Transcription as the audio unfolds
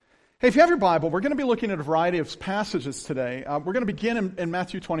Hey, if you have your Bible, we're going to be looking at a variety of passages today. We're going to begin in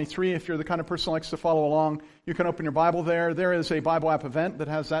Matthew 23. If you're the kind of person who likes to follow along, you can open your Bible there. There is a Bible app event that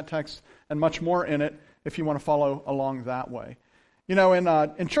has that text and much more in it if you want to follow along that way. You know,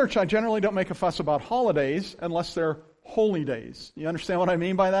 in church, I generally don't make a fuss about holidays unless they're holy days. You understand what I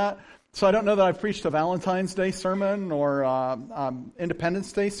mean by that? So I don't know that I've preached a Valentine's Day sermon or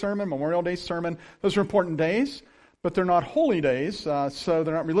Independence Day sermon, Memorial Day sermon. Those are important days. But they're not holy days, so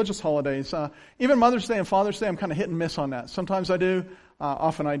they're not religious holidays. Even Mother's Day and Father's Day, I'm kind of hit and miss on that. Sometimes I do,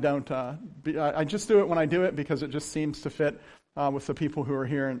 often I don't. I just do it when I do it because it just seems to fit with the people who are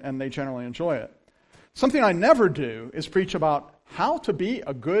here, and they generally enjoy it. Something I never do is preach about how to be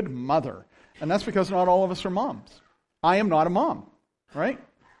a good mother, and that's because not all of us are moms. I am not a mom, right?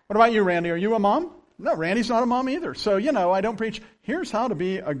 What about you, Randy? Are you a mom? No, Randy's not a mom either. So, I don't preach, here's how to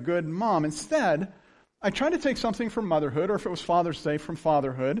be a good mom. Instead, I try to take something from motherhood, or if it was Father's Day, from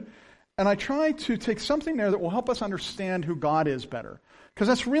fatherhood, and I try to take something there that will help us understand who God is better. Because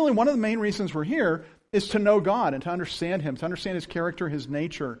that's really one of the main reasons we're here, is to know God and to understand Him, to understand His character, His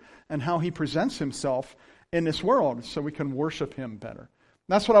nature, and how He presents Himself in this world so we can worship Him better.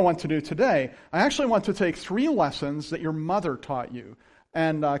 That's what I want to do today. I actually want to take 3 lessons that your mother taught you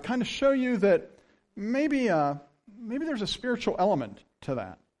and kind of show you that maybe there's a spiritual element to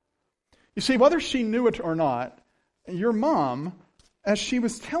that. You see, whether she knew it or not, your mom, as she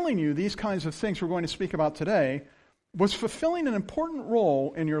was telling you these kinds of things we're going to speak about today, was fulfilling an important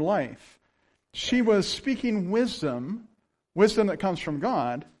role in your life. She was speaking wisdom that comes from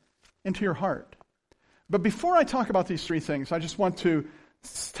God, into your heart. But before I talk about these 3 things, I just want to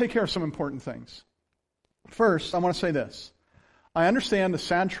take care of some important things. First, I want to say this. I understand the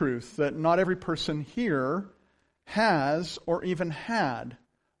sad truth that not every person here has or even had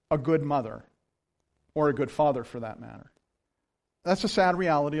a good mother, or a good father for that matter. That's a sad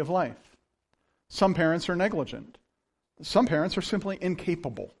reality of life. Some parents are negligent. Some parents are simply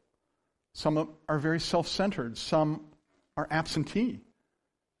incapable. Some are very self-centered. Some are absentee.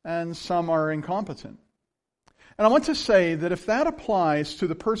 And some are incompetent. And I want to say that if that applies to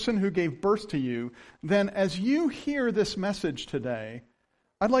the person who gave birth to you, then as you hear this message today,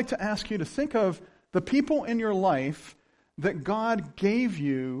 I'd like to ask you to think of the people in your life that God gave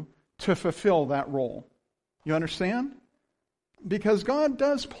you to fulfill that role. You understand? Because God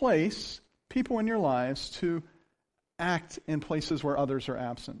does place people in your lives to act in places where others are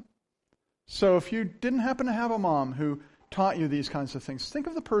absent. So if you didn't happen to have a mom who taught you these kinds of things, think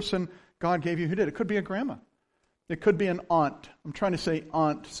of the person God gave you who did. It could be a grandma. It could be an aunt. I'm trying to say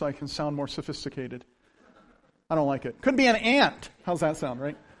aunt so I can sound more sophisticated. I don't like it. Could be an aunt. How's that sound,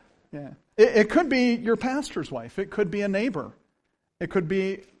 right? Yeah. It could be your pastor's wife. It could be a neighbor. It could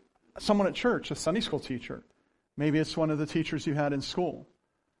be someone at church, a Sunday school teacher. Maybe it's one of the teachers you had in school.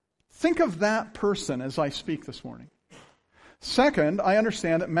 Think of that person as I speak this morning. Second, I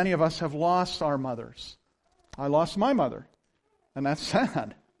understand that many of us have lost our mothers. I lost my mother, and that's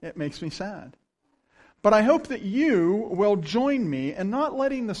sad. It makes me sad. But I hope that you will join me in not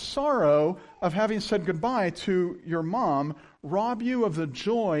letting the sorrow of having said goodbye to your mom rob you of the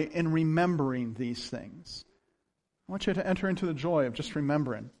joy in remembering these things. I want you to enter into the joy of just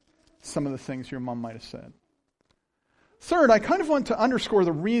remembering some of the things your mom might have said. Third, I kind of want to underscore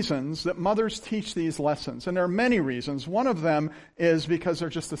the reasons that mothers teach these lessons. And there are many reasons. One of them is because they're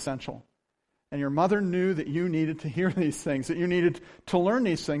just essential. And your mother knew that you needed to hear these things, that you needed to learn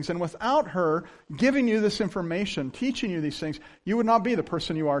these things. And without her giving you this information, teaching you these things, you would not be the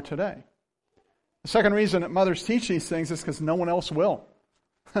person you are today. The second reason that mothers teach these things is because no one else will.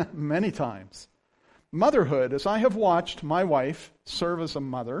 Many times. Motherhood, as I have watched my wife serve as a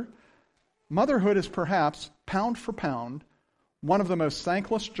mother, motherhood is perhaps, pound for pound, one of the most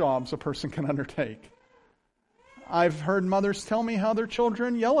thankless jobs a person can undertake. I've heard mothers tell me how their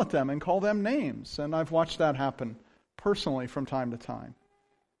children yell at them and call them names, and I've watched that happen personally from time to time.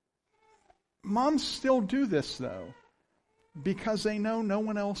 Moms still do this, though, because they know no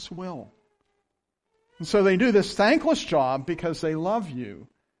one else will. And so they do this thankless job because they love you.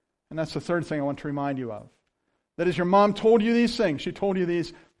 And that's the third thing I want to remind you of. That is, your mom told you these things. She told you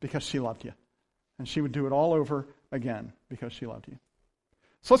these because she loved you. And she would do it all over again because she loved you.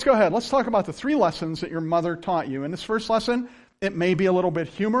 So let's go ahead. Let's talk about the 3 lessons that your mother taught you. In this first lesson, it may be a little bit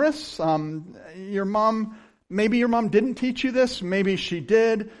humorous. Maybe your mom didn't teach you this. Maybe she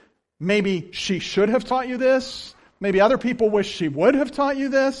did. Maybe she should have taught you this. Maybe other people wish she would have taught you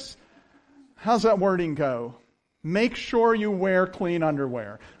this. How's that wording go? Make sure you wear clean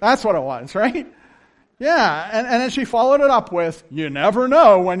underwear. That's what it was, right? Yeah, and then she followed it up with, you never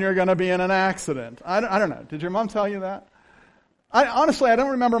know when you're going to be in an accident. I don't know. Did your mom tell you that? Honestly, I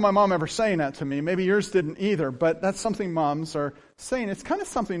don't remember my mom ever saying that to me. Maybe yours didn't either, but that's something moms are saying. It's kind of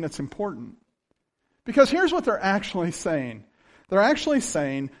something that's important. Because here's what they're actually saying. They're actually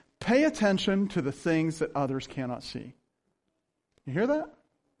saying, pay attention to the things that others cannot see. You hear that?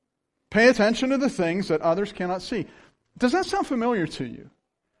 Pay attention to the things that others cannot see. Does that sound familiar to you?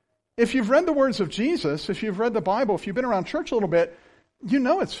 If you've read the words of Jesus, if you've read the Bible, if you've been around church a little bit, you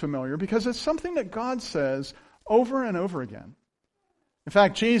know it's familiar because it's something that God says over and over again. In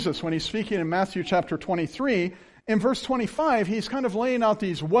fact, Jesus, when he's speaking in Matthew chapter 23, in verse 25, he's kind of laying out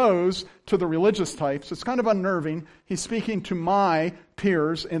these woes to the religious types. It's kind of unnerving. He's speaking to my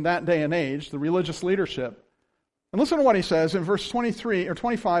peers in that day and age, the religious leadership. And listen to what he says in verse 23 or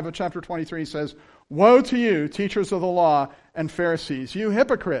 25 of chapter 23. He says, "Woe to you, teachers of the law and Pharisees, you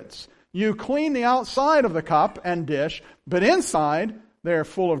hypocrites! You clean the outside of the cup and dish, but inside they are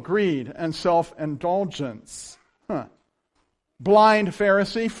full of greed and self-indulgence." Blind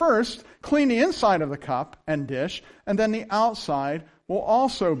Pharisee, first clean the inside of the cup and dish, and then the outside will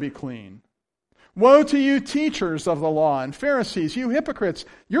also be clean. Woe to you, teachers of the law and Pharisees, you hypocrites!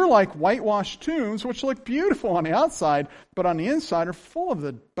 You're like whitewashed tombs, which look beautiful on the outside, but on the inside are full of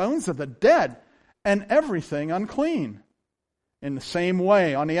the bones of the dead and everything unclean. In the same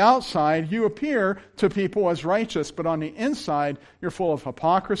way, on the outside, you appear to people as righteous, but on the inside, you're full of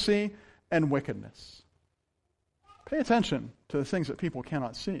hypocrisy and wickedness. Pay attention to the things that people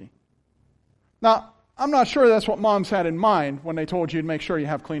cannot see. Now, I'm not sure that's what moms had in mind when they told you to make sure you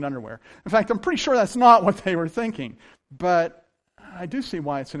have clean underwear. In fact, I'm pretty sure that's not what they were thinking. But I do see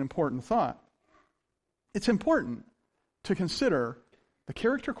why it's an important thought. It's important to consider the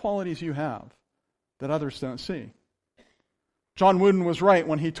character qualities you have that others don't see. John Wooden was right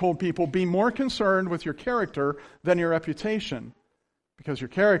when he told people, be more concerned with your character than your reputation, because your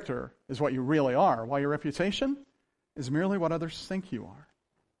character is what you really are, while your reputation is merely what others think you are.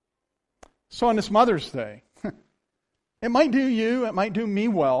 So on this Mother's Day, it might do you, it might do me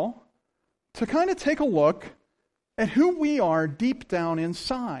well, to kind of take a look at who we are deep down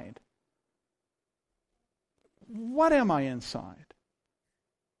inside. What am I inside?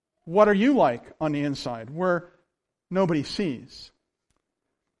 What are you like on the inside, where nobody sees?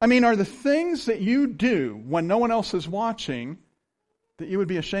 I mean, are the things that you do when no one else is watching that you would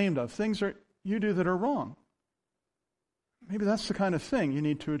be ashamed of, things that you do that are wrong? Maybe that's the kind of thing you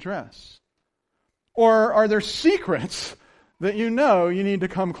need to address. Or are there secrets that you know you need to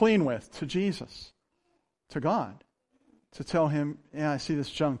come clean with to Jesus, to God, to tell him, yeah, I see this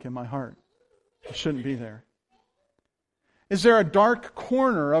junk in my heart. It shouldn't be there. Is there a dark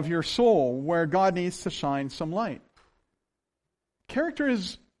corner of your soul where God needs to shine some light? Character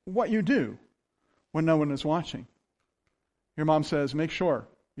is what you do when no one is watching. Your mom says, make sure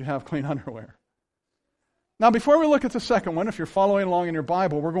you have clean underwear. Now, before we look at the second one, if you're following along in your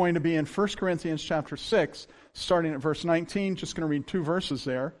Bible, we're going to be in 1 Corinthians chapter 6, starting at verse 19. Just going to read 2 verses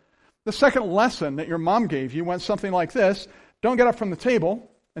there. The second lesson that your mom gave you went something like this: don't get up from the table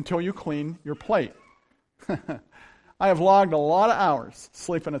until you clean your plate. I have logged a lot of hours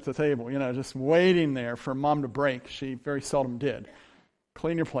sleeping at the table, just waiting there for mom to break. She very seldom did.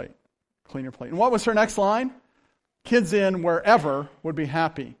 Clean your plate. Clean your plate. And what was her next line? Kids in wherever would be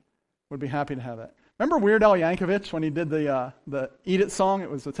happy to have that. Remember Weird Al Yankovic when he did the Eat It song?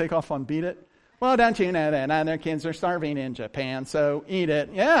 It was the takeoff on Beat It. Well, don't you know that other kids are starving in Japan, so eat it.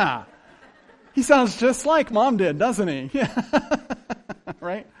 Yeah. He sounds just like Mom did, doesn't he? Yeah.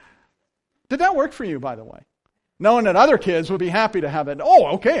 Right? Did that work for you, by the way? Knowing that other kids would be happy to have it.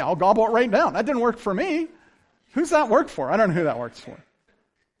 Oh, okay, I'll gobble it right down. That didn't work for me. Who's that work for? I don't know who that works for.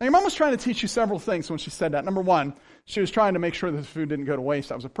 Now, your mom was trying to teach you several things when she said that. Number one, she was trying to make sure that the food didn't go to waste.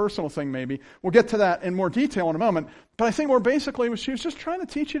 That was a personal thing, maybe. We'll get to that in more detail in a moment. But I think more basically, she was just trying to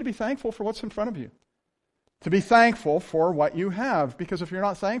teach you to be thankful for what's in front of you. To be thankful for what you have. Because if you're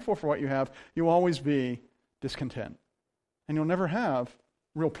not thankful for what you have, you'll always be discontent. And you'll never have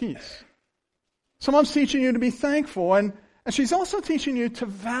real peace. So mom's teaching you to be thankful. And she's also teaching you to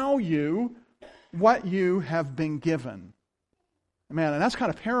value what you have been given. Man, and that's kind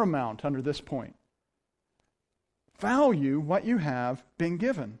of paramount under this point. Value what you have been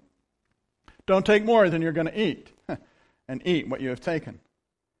given. Don't take more than you're going to eat, and eat what you have taken.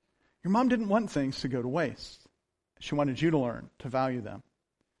 Your mom didn't want things to go to waste. She wanted you to learn to value them.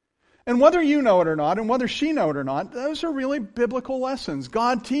 And whether you know it or not, and whether she know it or not, those are really biblical lessons.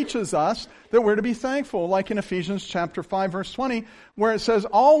 God teaches us that we're to be thankful, like in Ephesians chapter 5, verse 20, where it says,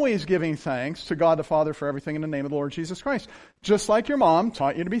 always giving thanks to God the Father for everything in the name of the Lord Jesus Christ. Just like your mom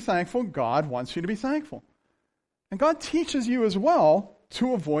taught you to be thankful, God wants you to be thankful. And God teaches you as well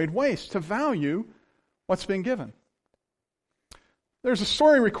to avoid waste, to value what's been given. There's a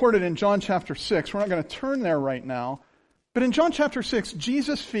story recorded in John chapter 6. We're not going to turn there right now. But in John chapter 6,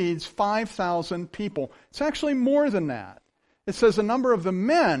 Jesus feeds 5,000 people. It's actually more than that. It says the number of the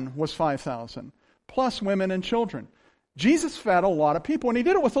men was 5,000, plus women and children. Jesus fed a lot of people, and he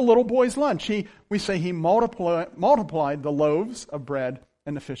did it with a little boy's lunch. We say he multiplied the loaves of bread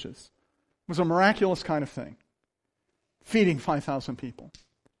and the fishes. It was a miraculous kind of thing, feeding 5,000 people.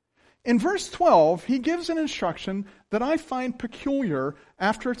 In verse 12, he gives an instruction that I find peculiar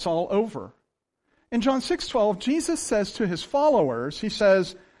after it's all over. In John 6:12, Jesus says to his followers, he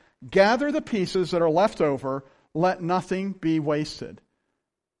says, gather the pieces that are left over, let nothing be wasted.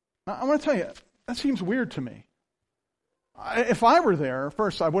 Now, I want to tell you, that seems weird to me. If I were there,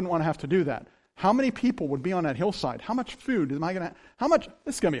 first, I wouldn't want to have to do that. How many people would be on that hillside? How much food am I going to have?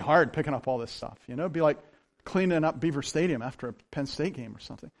 This is going to be hard picking up all this stuff. It'd be like cleaning up Beaver Stadium after a Penn State game or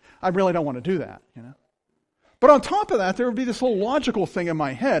something. I really don't want to do that, But on top of that, there would be this little logical thing in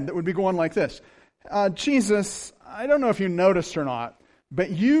my head that would be going like this. Jesus, I don't know if you noticed or not, but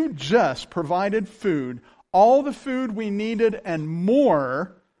you just provided food, all the food we needed and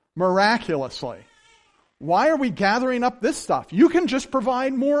more miraculously. Why are we gathering up this stuff? You can just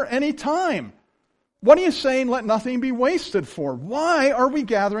provide more anytime. What are you saying, let nothing be wasted for? Why are we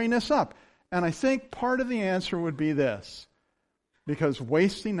gathering this up? And I think part of the answer would be this. Because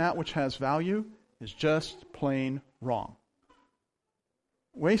wasting that which has value is just plain wrong.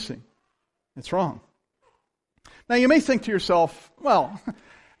 Wasting. It's wrong. Now you may think to yourself, well,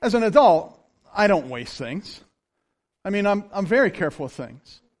 as an adult, I don't waste things. I mean, I'm very careful with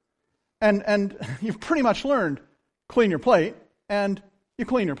things. And you've pretty much learned, clean your plate, and you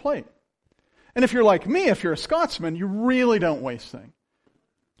clean your plate. And if you're like me, if you're a Scotsman, you really don't waste things.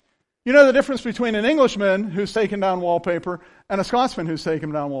 You know the difference between an Englishman who's taken down wallpaper and a Scotsman who's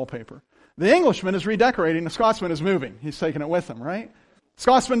taken down wallpaper. The Englishman is redecorating, the Scotsman is moving. He's taking it with him, right?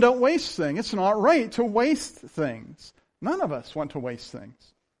 Scotsmen don't waste things. It's not right to waste things. None of us want to waste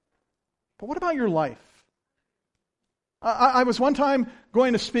things. But what about your life? I was one time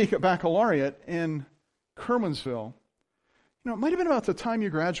going to speak at baccalaureate in Kerwinsville. It might have been about the time you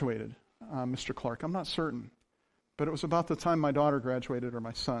graduated, Mr. Clark. I'm not certain. But it was about the time my daughter graduated or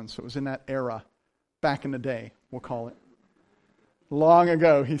my son. So it was in that era, back in the day, we'll call it. Long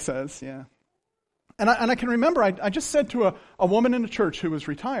ago, he says, yeah. And I can remember, I just said to a woman in the church who was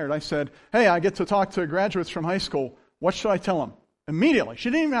retired, I said, hey, I get to talk to graduates from high school. What should I tell them? Immediately. She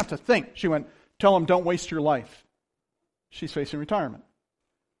didn't even have to think. She went, tell them, don't waste your life. She's facing retirement.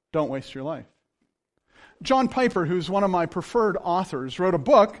 Don't waste your life. John Piper, who's one of my preferred authors, wrote a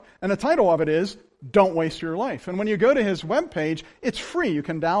book, and the title of it is Don't Waste Your Life. And when you go to his webpage, it's free. You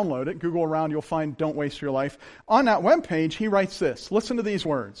can download it. Google around, you'll find Don't Waste Your Life. On that webpage, he writes this. Listen to these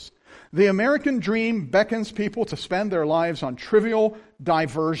words. The American dream beckons people to spend their lives on trivial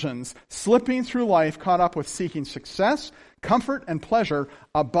diversions, slipping through life caught up with seeking success, comfort, and pleasure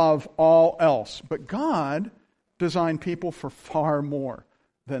above all else. But God designed people for far more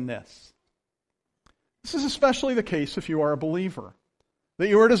than this. This is especially the case if you are a believer, that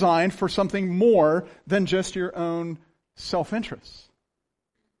you are designed for something more than just your own self-interest.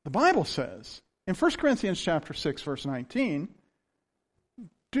 The Bible says in 1 Corinthians chapter 6, verse 19,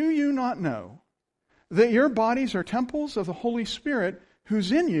 do you not know that your bodies are temples of the Holy Spirit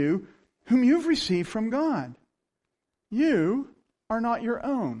who's in you, whom you've received from God? You are not your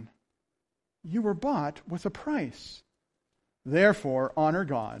own. You were bought with a price. Therefore, honor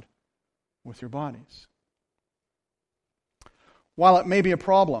God with your bodies. While it may be a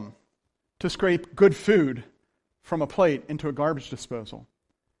problem to scrape good food from a plate into a garbage disposal,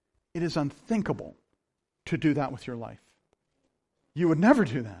 it is unthinkable to do that with your life. You would never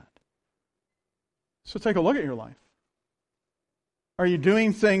do that. So take a look at your life. Are you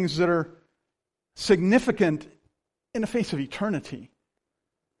doing things that are significant in the face of eternity?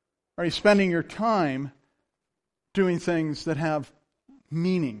 Are you spending your time doing things that have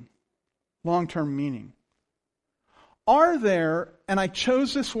meaning, long-term meaning? Are there, and I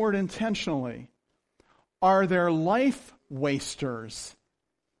chose this word intentionally, are there life wasters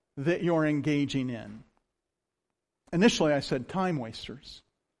that you're engaging in? Initially, I said time wasters.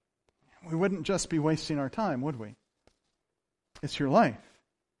 We wouldn't just be wasting our time, would we? It's your life.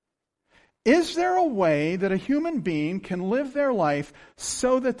 Is there a way that a human being can live their life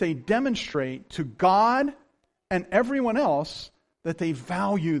so that they demonstrate to God and everyone else that they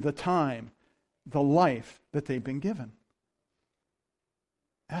value the time, the life that they've been given?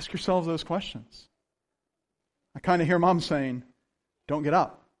 Ask yourselves those questions. I kind of hear Mom saying, don't get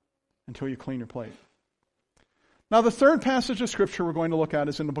up until you clean your plate. Now, the third passage of Scripture we're going to look at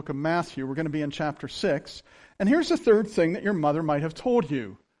is in the book of Matthew. We're going to be in chapter 6. And here's the third thing that your mother might have told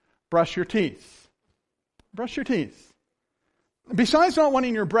you. Brush your teeth. Brush your teeth. Besides not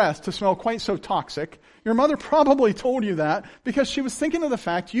wanting your breath to smell quite so toxic, your mother probably told you that because she was thinking of the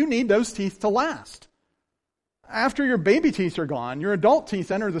fact you need those teeth to last. After your baby teeth are gone, your adult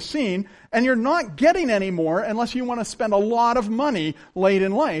teeth enter the scene, and you're not getting any more unless you want to spend a lot of money late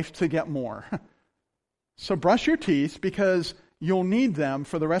in life to get more. So brush your teeth because you'll need them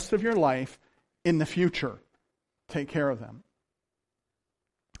for the rest of your life in the future. Take care of them.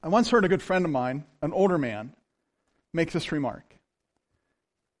 I once heard a good friend of mine, an older man, make this remark.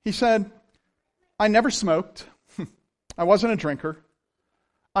 He said, I never smoked, I wasn't a drinker,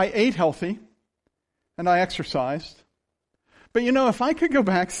 I ate healthy, and I exercised. But if I could go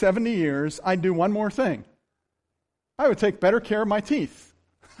back 70 years, I'd do one more thing. I would take better care of my teeth.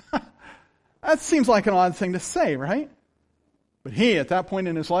 That seems like an odd thing to say, right? But he, at that point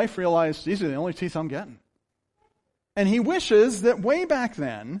in his life, realized these are the only teeth I'm getting. And he wishes that way back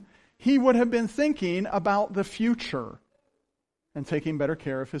then, he would have been thinking about the future and taking better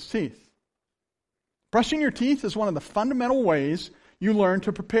care of his teeth. Brushing your teeth is one of the fundamental ways you learn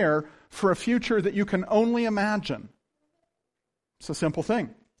to prepare for a future that you can only imagine. It's a simple thing.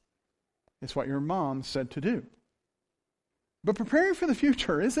 It's what your mom said to do. But preparing for the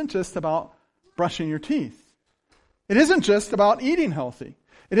future isn't just about brushing your teeth. It isn't just about eating healthy.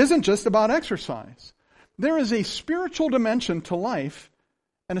 It isn't just about exercise. There is a spiritual dimension to life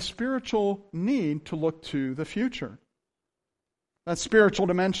and a spiritual need to look to the future. That spiritual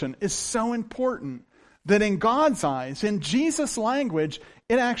dimension is so important that in God's eyes, in Jesus' language,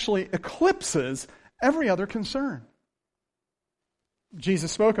 it actually eclipses every other concern.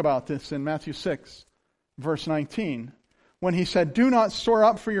 Jesus spoke about this in Matthew 6, verse 19, when he said, do not store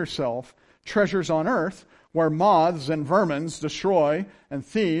up for yourself treasures on earth, where moths and vermin destroy and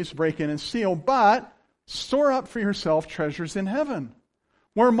thieves break in and steal, but store up for yourself treasures in heaven,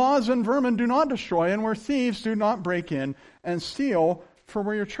 where moths and vermin do not destroy and where thieves do not break in and steal. For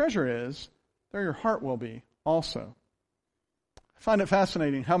where your treasure is, there your heart will be also. I find it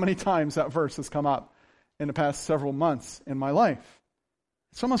fascinating how many times that verse has come up in the past several months in my life.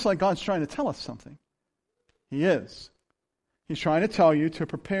 It's almost like God's trying to tell us something. He is. He's trying to tell you to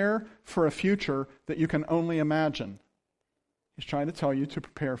prepare for a future that you can only imagine. He's trying to tell you to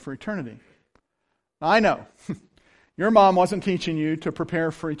prepare for eternity. Now, I know your mom wasn't teaching you to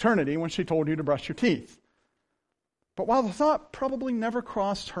prepare for eternity when she told you to brush your teeth. But while the thought probably never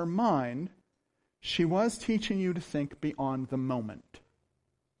crossed her mind, she was teaching you to think beyond the moment,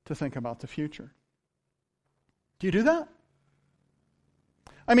 to think about the future. Do you do that?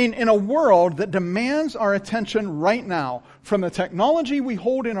 I mean, in a world that demands our attention right now, from the technology we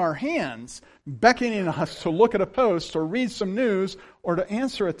hold in our hands, beckoning us to look at a post or read some news or to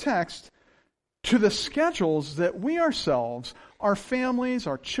answer a text, to the schedules that we ourselves, our families,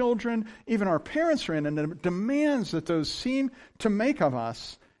 our children, even our parents are in, and the demands that those seem to make of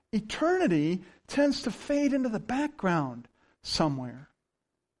us, eternity tends to fade into the background somewhere.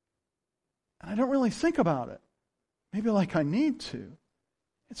 And I don't really think about it. Maybe like I need to.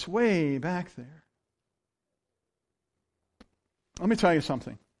 It's way back there. Let me tell you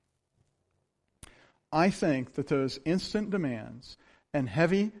something. I think that those instant demands and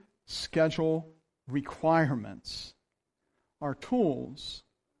heavy schedule requirements are tools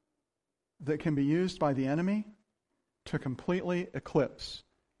that can be used by the enemy to completely eclipse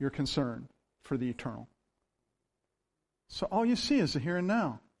your concern for the eternal. So all you see is the here and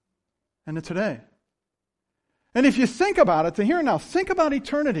now and the today. And if you think about it, the here and now, think about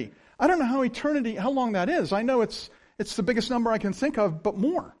eternity. I don't know how long that is. I know it's the biggest number I can think of, but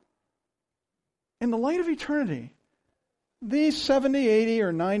more. In the light of eternity, these 70, 80,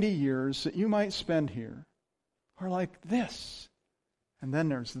 or 90 years that you might spend here are like this. And then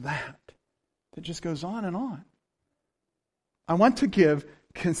there's that just goes on and on. I want to give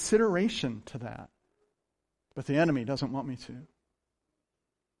consideration to that, but the enemy doesn't want me to.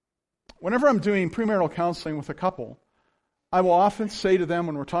 Whenever I'm doing premarital counseling with a couple, I will often say to them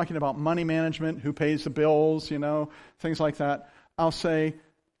when we're talking about money management, who pays the bills, things like that, I'll say,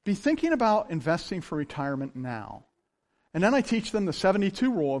 be thinking about investing for retirement now. And then I teach them the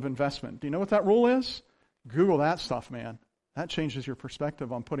 72 rule of investment. Do you know what that rule is? Google that stuff, man. That changes your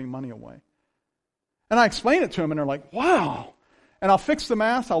perspective on putting money away. And I explain it to them, and they're like, wow. And I'll fix the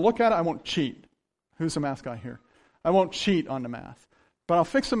math. I'll look at it. I won't cheat. Who's the math guy here? I won't cheat on the math. But I'll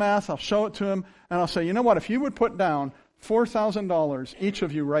fix the math, I'll show it to them, and I'll say, you know what, if you would put down $4,000 each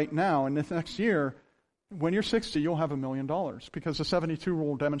of you right now, and this next year, when you're 60, you'll have $1 million, because the 72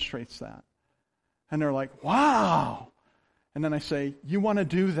 rule demonstrates that. And they're like, wow. And then I say, you want to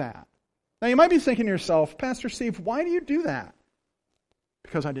do that. Now you might be thinking to yourself, Pastor Steve, why do you do that?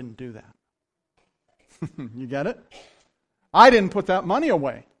 Because I didn't do that. You get it? I didn't put that money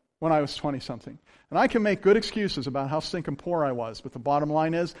away when I was 20-something. And I can make good excuses about how stinking poor I was, but the bottom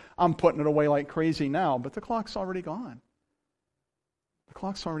line is, I'm putting it away like crazy now, but the clock's already gone. The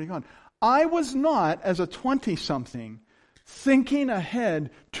clock's already gone. I was not, as a 20-something, thinking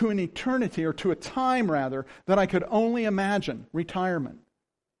ahead to an eternity, or to a time, rather, that I could only imagine, retirement.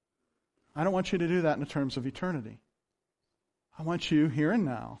 I don't want you to do that in terms of eternity. I want you, here and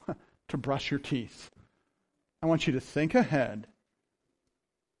now, to brush your teeth. I want you to think ahead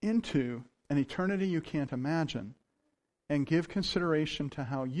into an eternity you can't imagine and give consideration to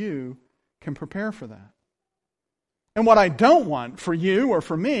how you can prepare for that. And what I don't want for you or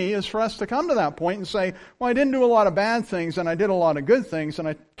for me is for us to come to that point and say, well, I didn't do a lot of bad things and I did a lot of good things and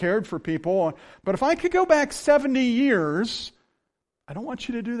I cared for people. But if I could go back 70 years, I don't want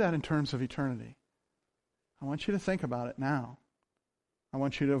you to do that in terms of eternity. I want you to think about it now. I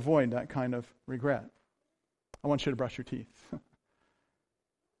want you to avoid that kind of regret. I want you to brush your teeth.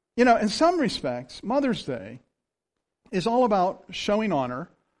 You know, in some respects, Mother's Day is all about showing honor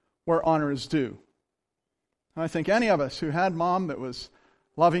where honor is due. And I think any of us who had mom that was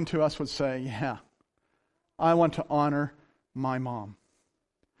loving to us would say, yeah, I want to honor my mom.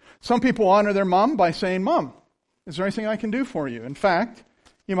 Some people honor their mom by saying, Mom, is there anything I can do for you? In fact,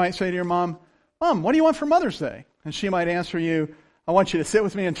 you might say to your mom, Mom, what do you want for Mother's Day? And she might answer you, I want you to sit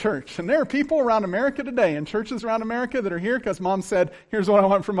with me in church. And there are people around America today, in churches around America, that are here because Mom said, here's what I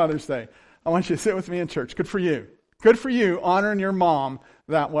want for Mother's Day. I want you to sit with me in church. Good for you. Good for you honoring your mom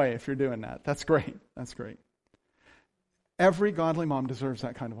that way if you're doing that. That's great. That's great. Every godly mom deserves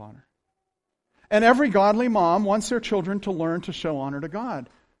that kind of honor. And every godly mom wants their children to learn to show honor to God.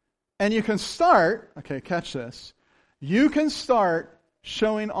 And you can start, okay, catch this. You can start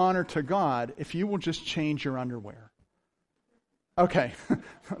showing honor to God if you will just change your underwear. Okay,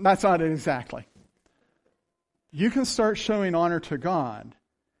 that's not it exactly. You can start showing honor to God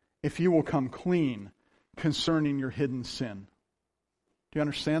if you will come clean concerning your hidden sin. Do you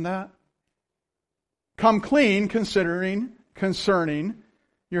understand that? Come clean concerning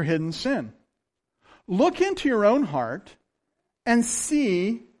your hidden sin. Look into your own heart and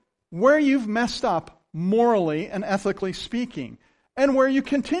see where you've messed up morally and ethically speaking, and where you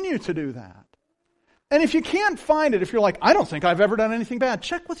continue to do that. And if you can't find it, if you're like, I don't think I've ever done anything bad,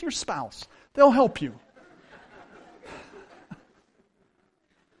 check with your spouse. They'll help you.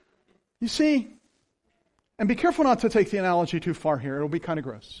 You see, and be careful not to take the analogy too far here. It'll be kind of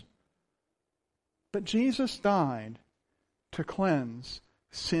gross. But Jesus died to cleanse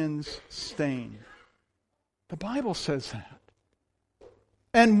sin's stain. The Bible says that.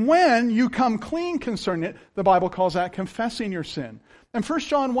 And when you come clean concerning it, the Bible calls that confessing your sin. And 1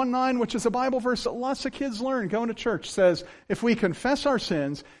 John 1:9, which is a Bible verse that lots of kids learn going to church, says, if we confess our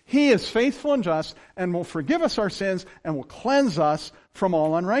sins, He is faithful and just and will forgive us our sins and will cleanse us from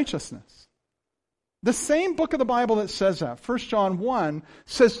all unrighteousness. The same book of the Bible that says that, 1 John 1,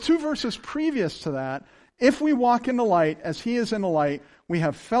 says 2 verses previous to that, if we walk in the light as He is in the light, we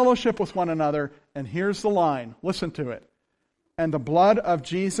have fellowship with one another. And here's the line. Listen to it. And the blood of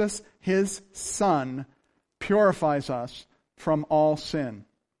Jesus, His Son, purifies us from all sin.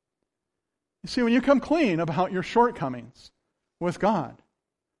 You see, when you come clean about your shortcomings with God,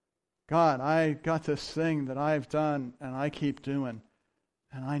 God, I got this thing that I've done and I keep doing,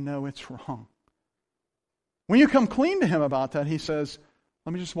 and I know it's wrong. When you come clean to Him about that, He says,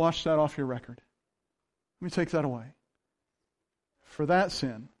 let me just wash that off your record. Let me take that away. For that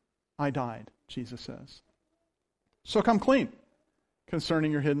sin, I died, Jesus says. So come clean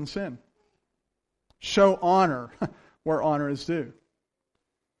concerning your hidden sin. Show honor where honor is due.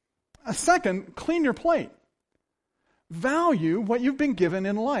 A second, clean your plate. Value what you've been given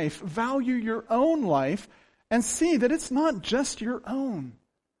in life. Value your own life and see that it's not just your own.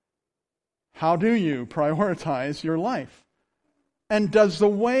 How do you prioritize your life? And does the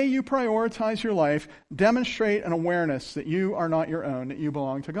way you prioritize your life demonstrate an awareness that you are not your own, that you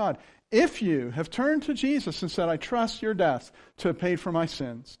belong to God? If you have turned to Jesus and said, I trust your death to have paid for my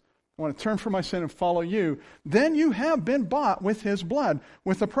sins, I want to turn from my sin and follow you, then you have been bought with His blood,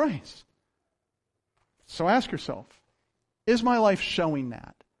 with a price. So ask yourself, is my life showing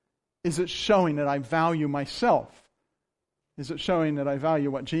that? Is it showing that I value myself? Is it showing that I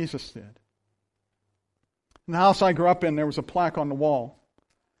value what Jesus did? In the house I grew up in, there was a plaque on the wall,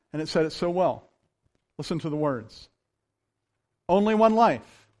 and it said it so well. Listen to the words. Only one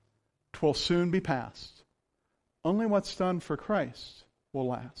life, 'twill soon be past. Only what's done for Christ will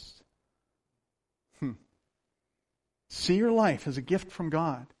last. See your life as a gift from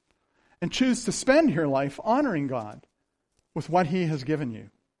God and choose to spend your life honoring God with what He has given you.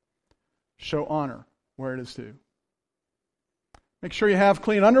 Show honor where it is due. Make sure you have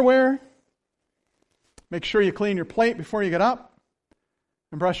clean underwear. Make sure you clean your plate before you get up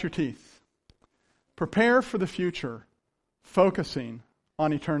and brush your teeth. Prepare for the future, focusing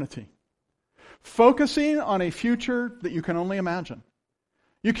on eternity. Focusing on a future that you can only imagine.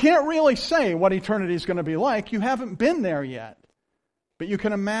 You can't really say what eternity is going to be like. You haven't been there yet. But you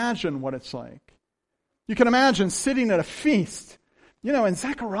can imagine what it's like. You can imagine sitting at a feast. You know, in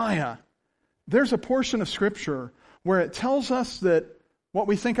Zechariah, there's a portion of Scripture where it tells us that what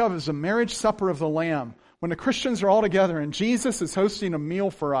we think of as a marriage supper of the Lamb, when the Christians are all together and Jesus is hosting a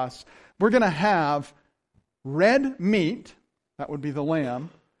meal for us, we're going to have red meat, that would be the lamb.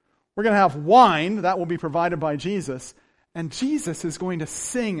 We're going to have wine, that will be provided by Jesus. And Jesus is going to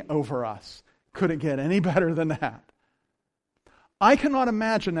sing over us. Could it get any better than that? I cannot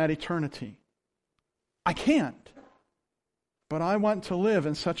imagine that eternity. I can't. But I want to live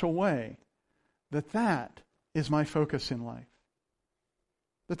in such a way that that is my focus in life.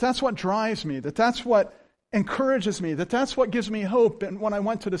 That's what drives me. That's what encourages me. That's what gives me hope and when I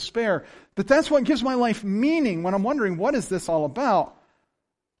want to despair. That's what gives my life meaning when I'm wondering, what is this all about?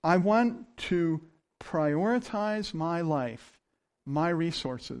 I want to prioritize my life, my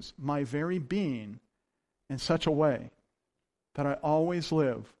resources, my very being in such a way that I always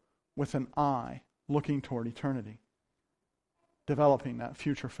live with an eye looking toward eternity, developing that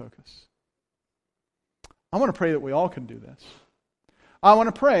future focus. I want to pray that we all can do this. I want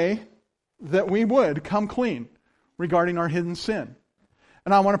to pray that we would come clean regarding our hidden sin.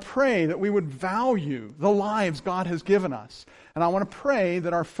 And I want to pray that we would value the lives God has given us. And I want to pray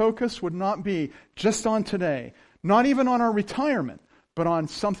that our focus would not be just on today, not even on our retirement, but on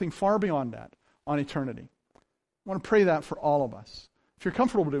something far beyond that, on eternity. I want to pray that for all of us. If you're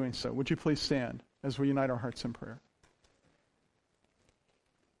comfortable doing so, would you please stand as we unite our hearts in prayer?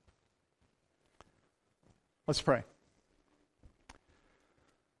 Let's pray.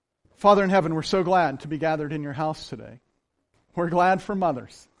 Father in heaven, we're so glad to be gathered in your house today. We're glad for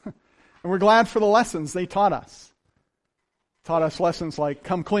mothers. And we're glad for the lessons they taught us. Taught us lessons like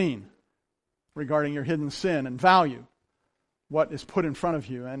come clean regarding your hidden sin and value what is put in front of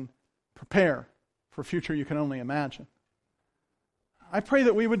you and prepare for a future you can only imagine. I pray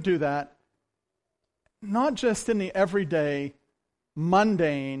that we would do that not just in the everyday,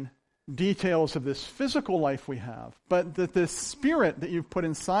 mundane details of this physical life we have, but that this spirit that you've put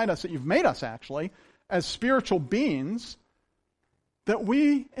inside us, that you've made us actually, as spiritual beings, that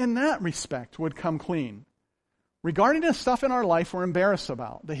we, in that respect, would come clean. Regarding the stuff in our life we're embarrassed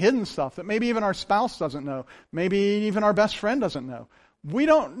about, the hidden stuff that maybe even our spouse doesn't know, maybe even our best friend doesn't know. We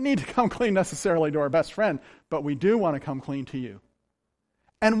don't need to come clean necessarily to our best friend, but we do want to come clean to you.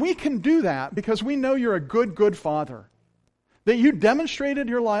 And we can do that because we know you're a good, good Father. That you demonstrated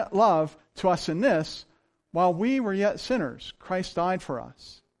your love to us in this, while we were yet sinners, Christ died for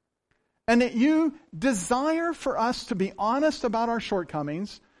us. And that you desire for us to be honest about our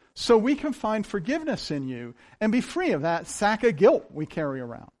shortcomings so we can find forgiveness in you and be free of that sack of guilt we carry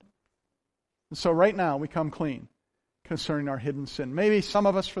around. And so right now we come clean concerning our hidden sin. Maybe some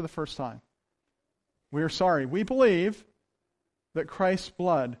of us for the first time. We are sorry. We believe that Christ's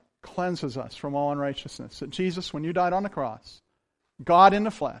blood cleanses us from all unrighteousness. That Jesus, when you died on the cross, God in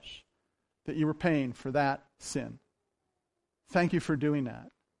the flesh, that you were paying for that sin. Thank you for doing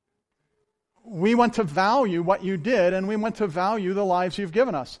that. We want to value what you did, and we want to value the lives you've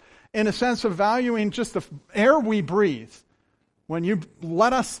given us. In a sense of valuing just the air we breathe. When you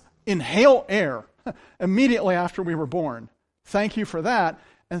let us inhale air immediately after we were born. Thank you for that.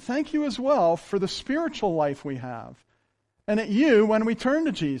 And thank you as well for the spiritual life we have. And that you, when we turn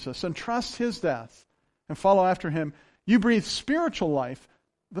to Jesus and trust His death and follow after Him, you breathe spiritual life.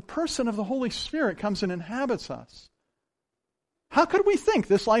 The person of the Holy Spirit comes and inhabits us. How could we think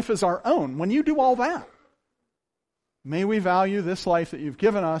this life is our own when you do all that? May we value this life that you've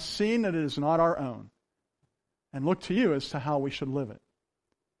given us, seeing that it is not our own, and look to you as to how we should live it.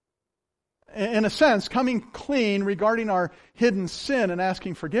 In a sense, coming clean regarding our hidden sin and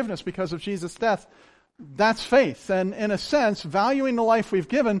asking forgiveness because of Jesus' death, that's faith. And in a sense, valuing the life we've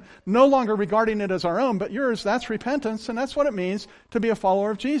given, no longer regarding it as our own, but yours, that's repentance, and that's what it means to be a follower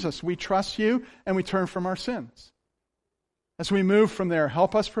of Jesus. We trust you and we turn from our sins. As we move from there,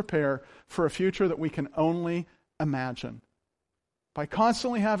 help us prepare for a future that we can only imagine. By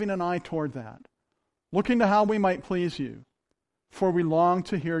constantly having an eye toward that, looking to how we might please you, for we long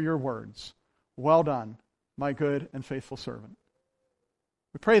to hear your words. Well done, my good and faithful servant.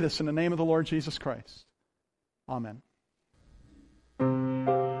 We pray this in the name of the Lord Jesus Christ. Amen. you.